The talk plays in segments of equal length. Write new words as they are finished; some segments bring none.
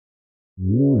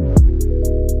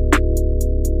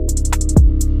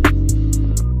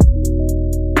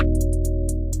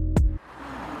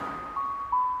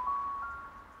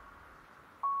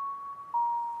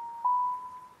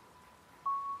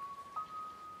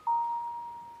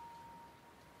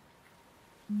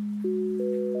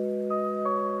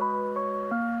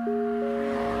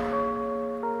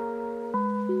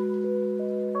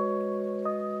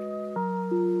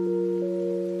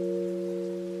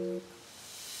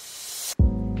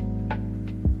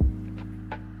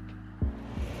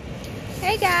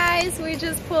Hey guys, we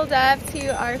just pulled up to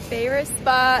our favorite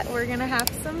spot. We're gonna have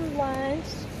some lunch.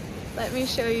 Let me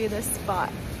show you this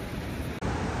spot.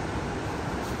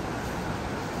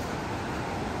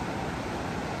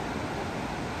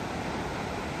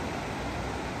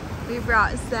 We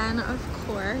brought Zen, of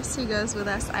course. He goes with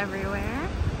us everywhere.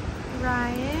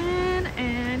 Ryan,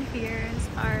 and here's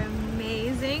our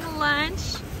amazing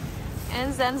lunch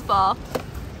and Zen's ball.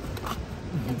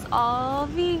 It's all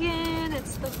vegan.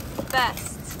 It's the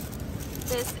best.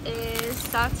 This is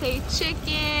sauteed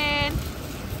chicken.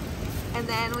 And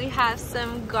then we have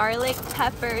some garlic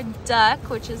pepper duck,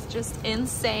 which is just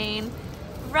insane.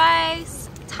 Rice,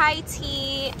 Thai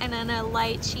tea, and then a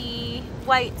lychee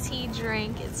white tea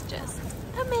drink. It's just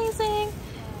amazing.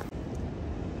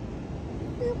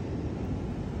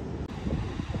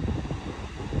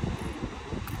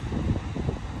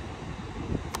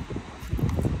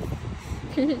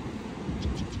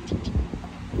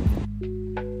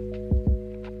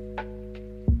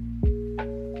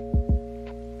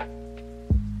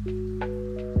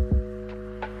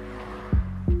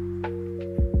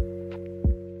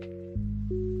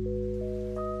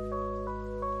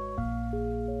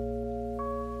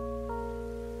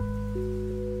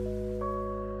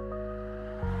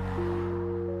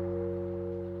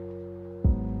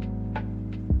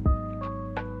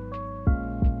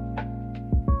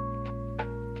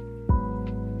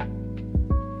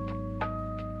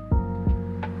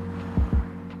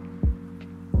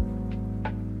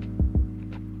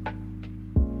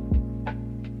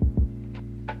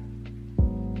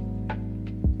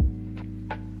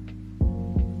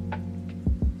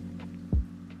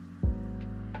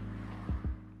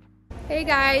 Hey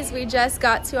guys, we just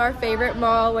got to our favorite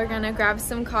mall. We're gonna grab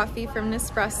some coffee from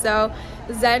Nespresso.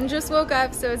 Zen just woke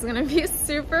up, so it's gonna be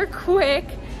super quick.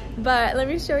 But let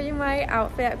me show you my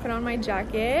outfit. I put on my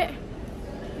jacket.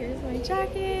 Here's my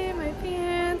jacket, my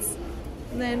pants,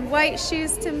 and then white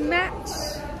shoes to match.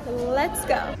 Let's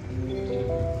go.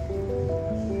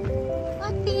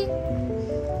 Lucky.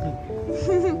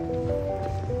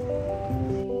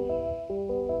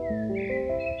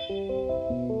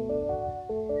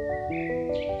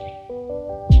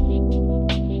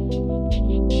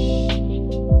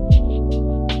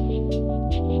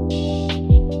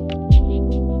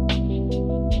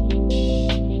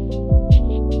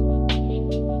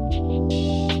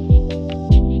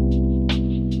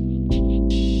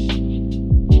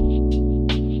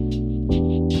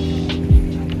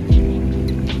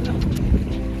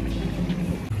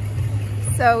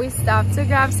 So we stopped to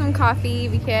grab some coffee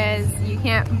because you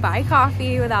can't buy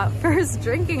coffee without first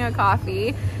drinking a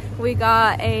coffee. We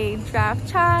got a draft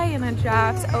chai and a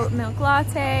draft oat milk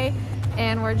latte,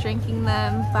 and we're drinking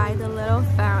them by the little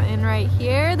fountain right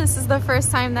here. This is the first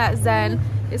time that Zen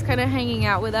is kind of hanging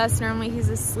out with us. Normally he's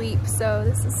asleep, so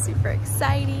this is super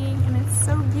exciting and it's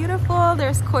so beautiful.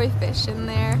 There's koi fish in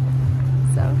there,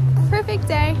 so perfect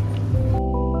day.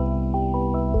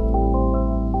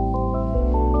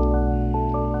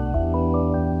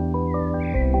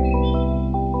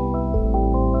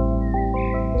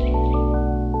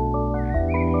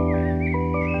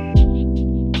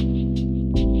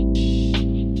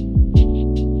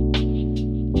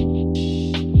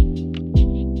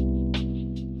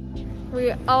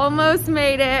 We almost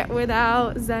made it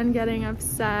without Zen getting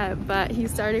upset, but he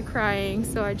started crying,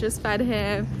 so I just fed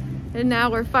him, and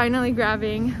now we're finally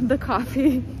grabbing the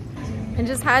coffee. And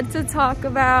just had to talk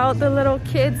about the little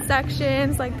kids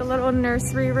sections, like the little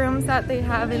nursery rooms that they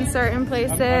have in certain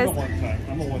places.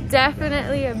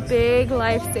 Definitely a big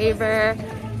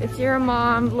lifesaver. If you're a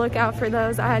mom, look out for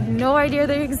those. I had no idea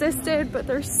they existed, but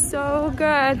they're so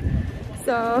good.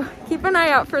 So keep an eye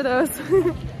out for those.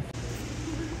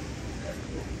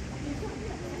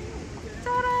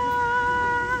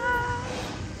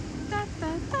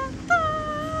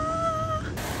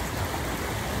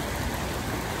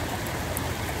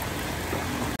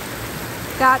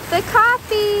 Got the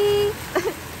coffee.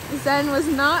 Zen was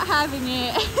not having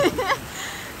it.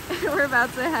 We're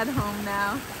about to head home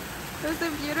now. It was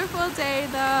a beautiful day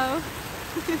though.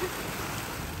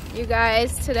 You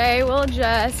guys, today will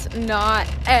just not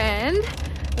end.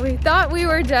 We thought we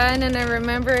were done and I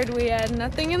remembered we had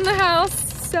nothing in the house.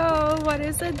 So what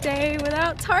is a day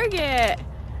without Target?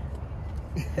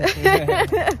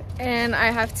 And I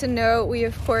have to note, we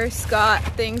of course got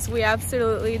things we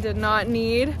absolutely did not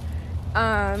need.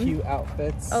 Cute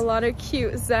outfits. A lot of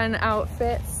cute Zen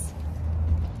outfits.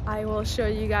 I will show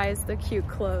you guys the cute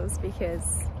clothes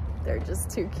because they're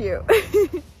just too cute.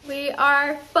 We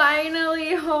are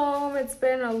finally home. It's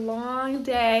been a long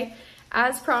day.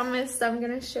 As promised, I'm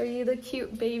gonna show you the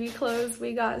cute baby clothes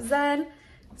we got Zen.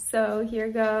 So here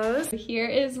goes. Here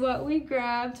is what we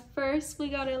grabbed. First, we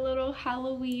got a little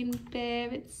Halloween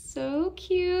bib. It's so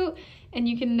cute, and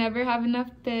you can never have enough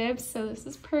bibs, so this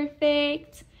is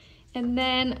perfect. And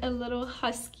then a little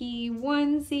husky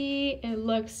onesie. It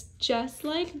looks just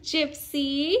like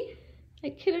Gypsy.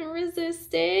 I couldn't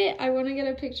resist it. I want to get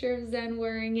a picture of Zen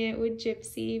wearing it with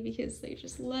Gypsy because they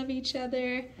just love each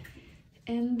other.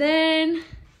 And then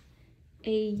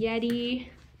a Yeti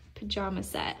pajama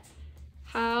set.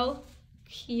 How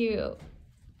cute.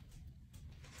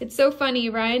 It's so funny,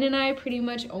 Ryan and I pretty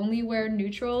much only wear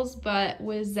neutrals, but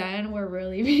with Zen, we're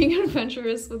really being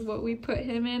adventurous with what we put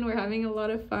him in. We're having a lot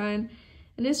of fun,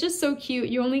 and it's just so cute.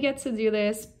 You only get to do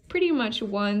this pretty much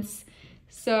once,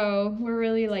 so we're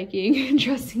really liking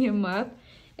dressing him up.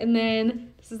 And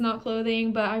then, this is not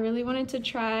clothing, but I really wanted to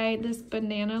try this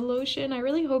banana lotion. I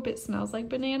really hope it smells like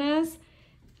bananas.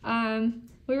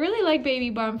 We really like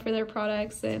Baby Bomb for their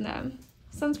products and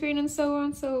sunscreen and so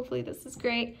on, so hopefully this is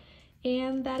great.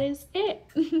 And that is it.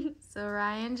 So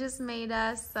Ryan just made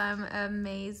us some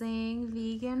amazing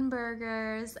vegan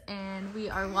burgers, and we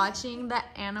are watching the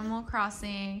Animal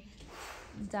Crossing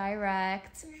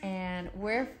Direct, and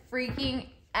we're freaking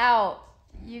out.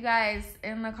 You guys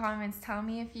in the comments, tell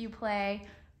me if you play.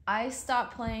 I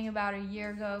stopped playing about a year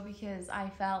ago because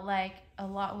I felt like a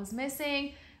lot was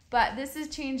missing, but this is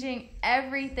changing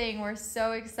everything. We're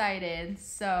so excited.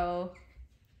 So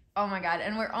oh my god,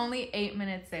 and we're only 8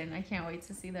 minutes in. I can't wait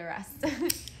to see the rest.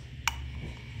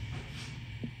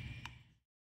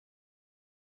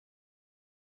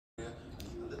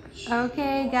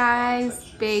 Okay guys,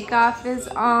 Bake Off is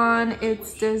on.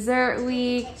 It's dessert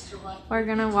week. We're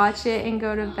gonna watch it and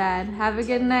go to bed. Have a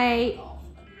good night.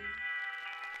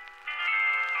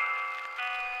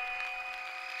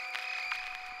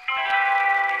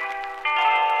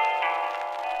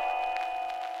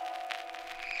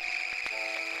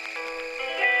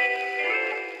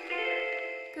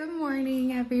 Good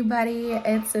morning, everybody.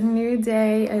 It's a new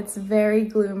day. It's very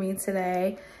gloomy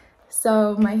today.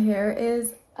 So my hair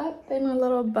is up in a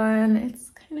little bun. It's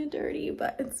kind of dirty,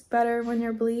 but it's better when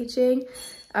you're bleaching.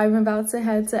 I'm about to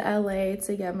head to LA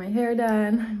to get my hair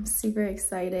done. I'm super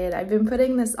excited. I've been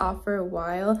putting this off for a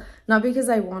while, not because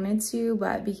I wanted to,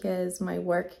 but because my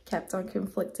work kept on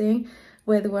conflicting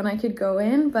with when I could go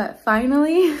in. But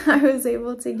finally, I was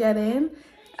able to get in.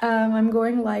 I'm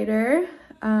going lighter.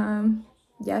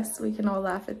 Yes, we can all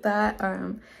laugh at that.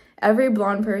 Every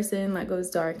blonde person that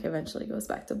goes dark eventually goes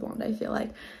back to blonde, I feel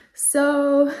like.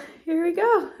 So here we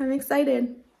go. I'm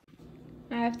excited.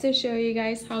 I have to show you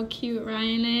guys how cute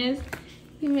Ryan is.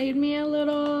 He made me a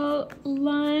little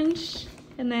lunch,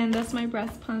 and then that's my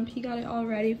breast pump. He got it all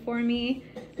ready for me.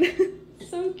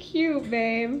 So cute,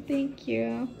 babe. Thank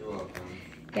you. You're welcome.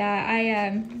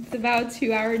 Yeah, it's about a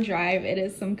 2-hour drive. It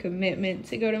is some commitment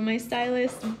to go to my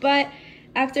stylist, but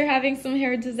after having some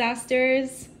hair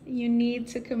disasters, you need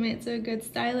to commit to a good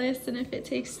stylist, and if it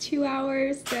takes 2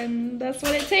 hours, then that's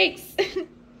what it takes.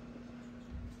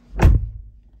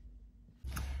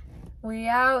 We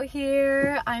out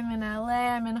here. I'm in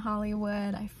LA, I'm in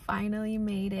Hollywood. I finally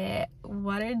made it.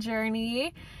 What a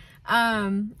journey.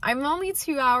 I'm only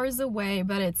 2 hours away,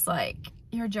 but it's like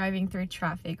you're driving through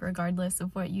traffic regardless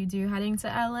of what you do heading to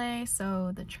LA.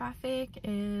 So the traffic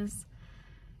is,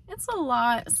 it's a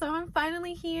lot. So I'm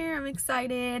finally here. I'm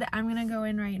excited. I'm gonna go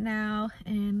in right now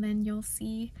and then you'll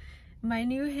see my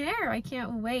new hair. I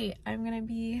can't wait. I'm gonna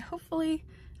be hopefully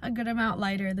a good amount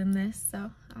lighter than this.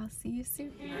 So I'll see you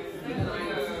soon.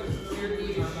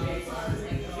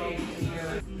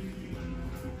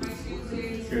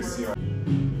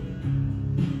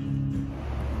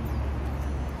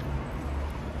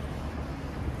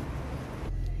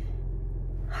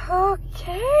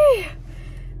 Okay.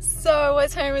 So what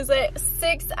time is it?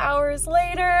 6 hours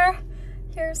later.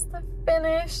 Here's the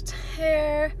finished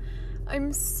hair.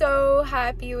 I'm so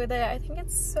happy with it. I think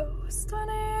it's so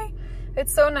stunning.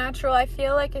 It's so natural. I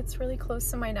feel like it's really close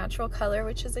to my natural color,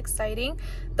 which is exciting.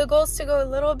 The goal is to go a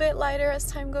little bit lighter as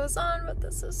time goes on, but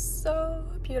this is so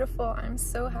beautiful. I'm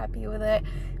so happy with it.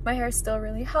 My hair is still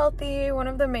really healthy. One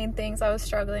of the main things I was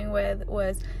struggling with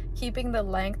was keeping the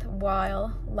length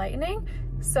while lightening.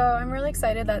 So I'm really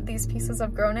excited that these pieces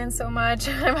have grown in so much.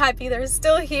 I'm happy they're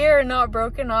still here and not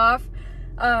broken off.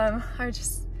 I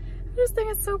just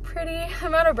think it's so pretty.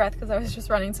 I'm out of breath because I was just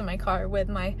running to my car with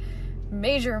my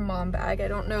major mom bag. I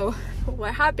don't know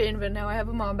what happened, but now I have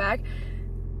a mom bag.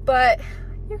 But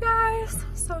you guys,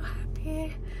 I'm so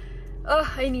happy.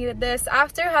 Oh, I needed this.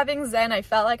 After having Zen, I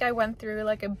felt like I went through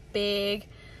like a big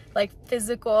like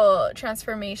physical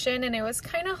transformation, and it was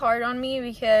kind of hard on me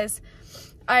because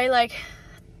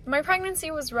my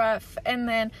pregnancy was rough, and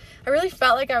then I really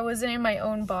felt like I wasn't in my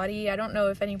own body. I don't know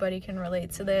if anybody can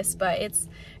relate to this, but it's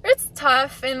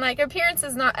tough, and like appearance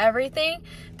is not everything,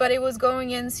 but it was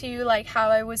going into like how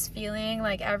I was feeling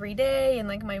like every day and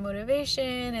like my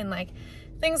motivation and like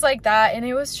things like that, and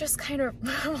it was just kind of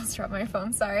I almost dropped my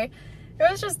phone, sorry. It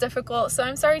was just difficult, so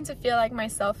I'm starting to feel like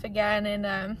myself again,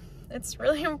 and it's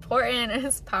really important and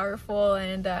it's powerful,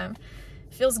 and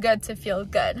feels good to feel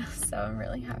good, so I'm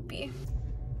really happy.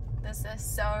 This is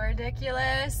so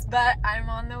ridiculous, but I'm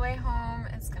on the way home.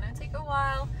 It's gonna take a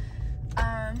while,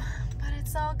 but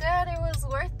it's all good. It was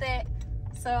worth it.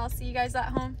 So I'll see you guys at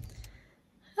home.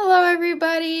 Hello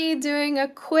everybody, doing a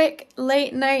quick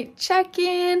late night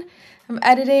check-in. I'm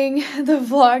editing the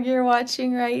vlog you're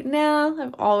watching right now.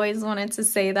 I've always wanted to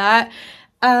say that.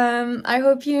 I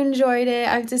hope you enjoyed it.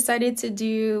 I've decided to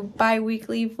do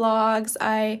bi-weekly vlogs.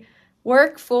 I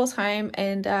work full-time,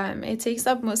 and it takes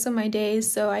up most of my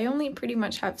days, so I only pretty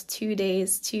much have 2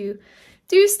 days to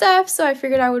do stuff, so I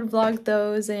figured I would vlog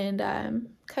those and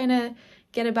kind of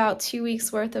get about 2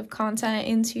 weeks worth of content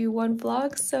into one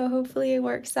vlog, so hopefully it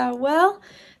works out well.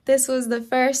 This was the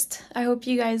first. I hope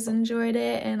you guys enjoyed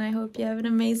it, and I hope you have an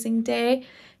amazing day.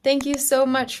 Thank you so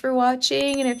much for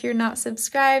watching, and if you're not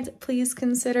subscribed, please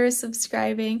consider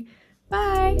subscribing.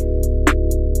 Bye!